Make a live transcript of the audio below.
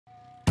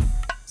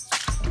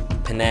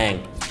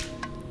Penang.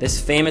 This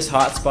famous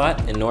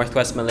hotspot in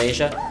northwest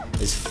Malaysia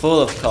is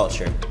full of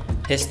culture,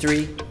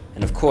 history,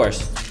 and of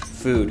course,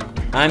 food.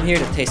 I'm here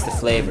to taste the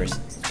flavors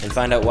and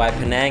find out why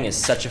Penang is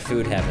such a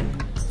food heaven.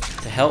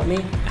 To help me,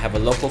 I have a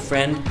local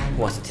friend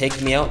who wants to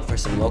take me out for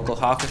some local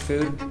hawker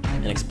food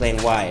and explain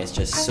why it's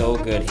just so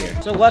good here.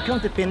 So welcome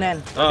to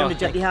Penang, welcome to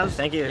Jetty House.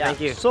 Thank you, yeah. Thank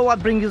you. So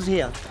what brings you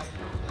here?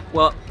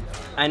 Well,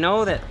 I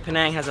know that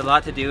Penang has a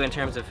lot to do in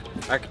terms of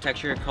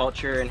architecture,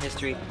 culture, and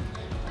history.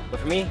 But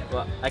for me,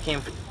 well, I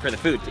came for the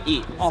food, to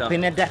eat. Oh, so.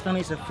 Penang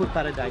definitely is a food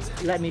paradise.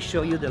 Let me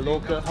show you the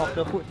local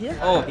hawker food here.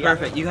 Oh,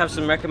 perfect. You have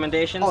some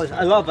recommences? Oh,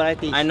 a lot of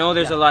varieties. I know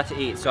there's a lot to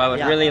eat, so I would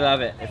really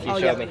love it if you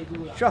showed me.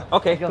 Sure.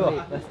 Okay, Go cool.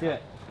 ahead. Let's do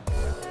it.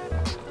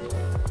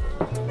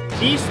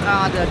 These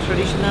are the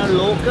traditional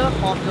local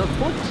hawker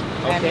food,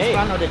 and it's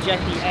one of the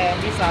jetty,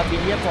 and these have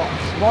been here for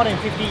more than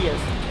 50 years.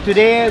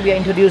 Today we are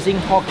introducing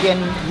Hokkien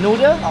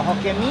Noodle or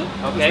Hokkien Mee.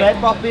 It's very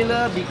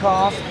popular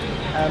because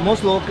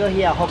most local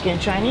here are Hokkien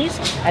Chinese,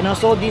 and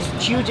also this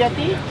Chew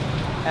Jetty,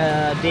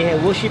 they are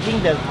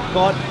worshipping the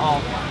god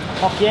of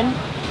Hokkien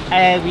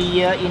every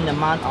year in the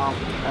month of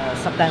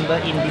September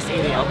in this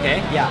area.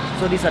 Okay. Yeah.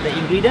 So these are the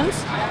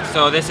ingredients.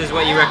 So this is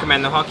what you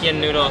recommend, the Hokkien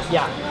noodles.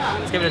 Yeah.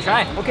 Let's give it a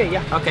try. Okay.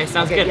 Yeah. Okay.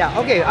 Sounds good. Yeah.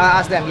 Okay. I'll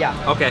ask them.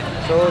 Yeah. Okay.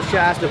 So should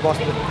I ask the boss?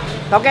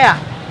 Okay.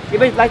 You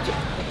mean like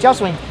Jiao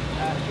Swing?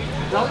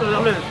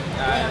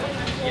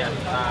 Yeah.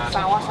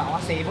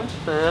 4本。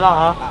得啦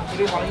嚇。呢啲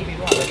可以俾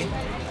多少錢？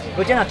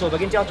佢真係做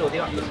緊之後做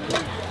啲啊。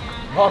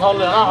我頭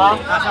兩啦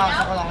嚇。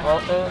10個好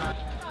的。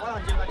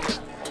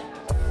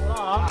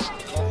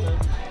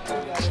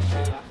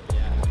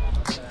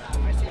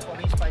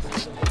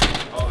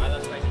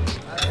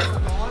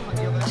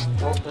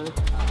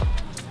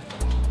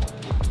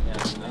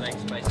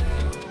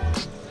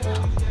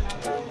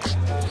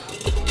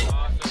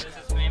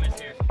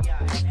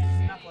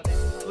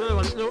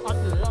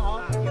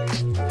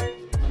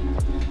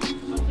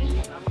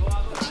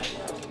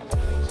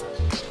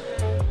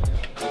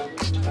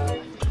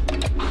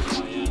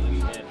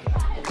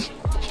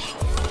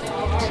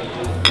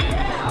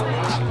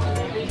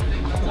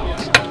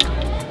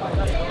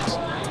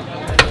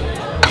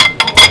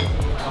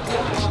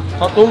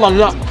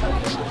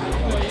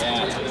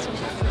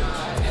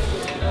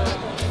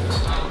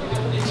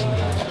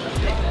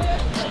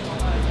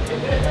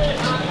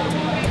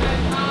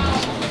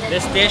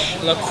This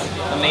dish looks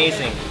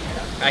amazing.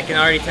 I can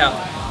already tell.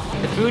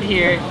 The food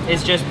here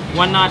is just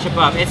one notch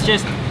above. It's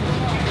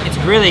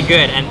really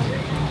good, and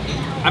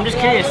I'm just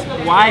curious,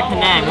 why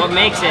Penang? What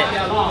makes it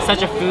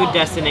such a food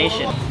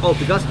destination? Oh,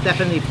 because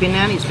definitely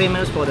Penang is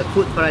famous for the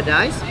food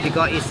paradise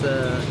because it's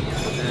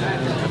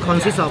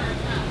consists of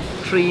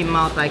three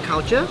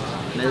multicultural,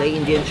 Malay,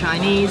 Indian,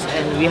 Chinese,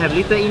 and we have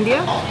Little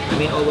India, I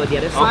mean over the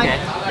other side,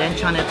 then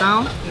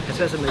Chinatown, as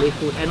well as Malay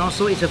food, and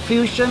also it's a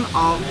fusion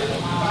of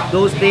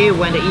those days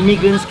when the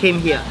immigrants came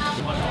here.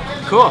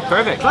 Cool,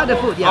 perfect. Try the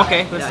food, yeah.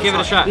 Okay, let's give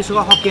it a shot. This is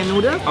called Hokkien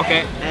Noodle.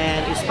 Okay.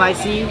 And it's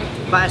spicy,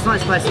 but it's not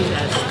as spicy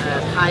as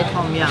Thai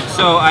Tom Yum.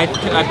 So I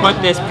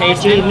put this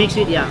paste Actually in? mix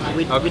it, yeah,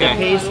 with the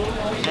paste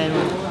and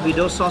with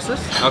those sauces.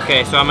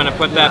 Okay, so I'm gonna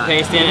put that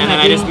paste in and then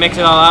I just mix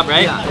it all up,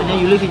 right? Yeah, and then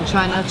you live in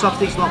China,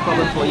 chopsticks not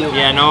problem for you.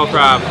 Yeah, no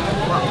problem.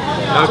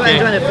 Wow. Okay.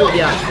 So enjoy the food,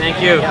 yeah. Thank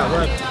you. Yeah,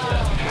 well.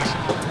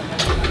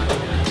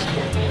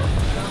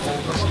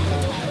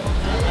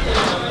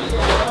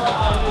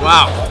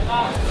 Wow.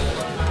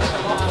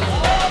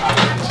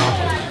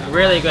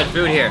 Really good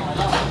food here.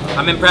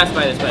 I'm impressed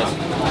by this place.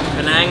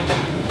 Penang.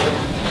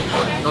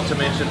 Not to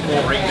mention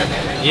 4 ringgit.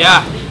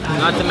 Yeah,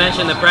 not to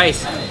mention the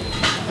price.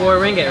 4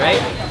 ringgit,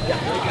 right? Yeah.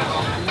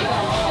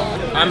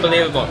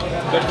 Unbelievable.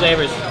 Good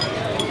flavors.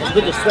 It's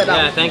good to sweat out.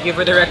 Yeah, thank you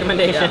for the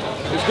recommendation.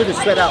 Yeah. It's good to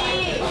sweat out.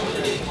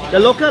 The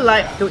local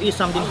like to eat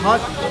something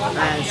hot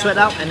and sweat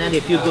out and then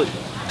they feel good.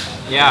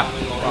 Yeah.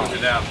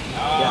 It out.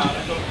 Yeah.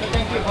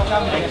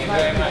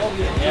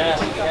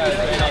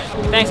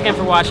 Thanks again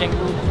for watching.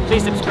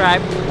 Please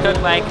subscribe,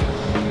 click like,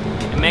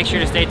 and make sure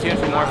to stay tuned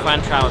for more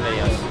fun travel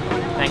videos.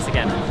 Thanks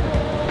again.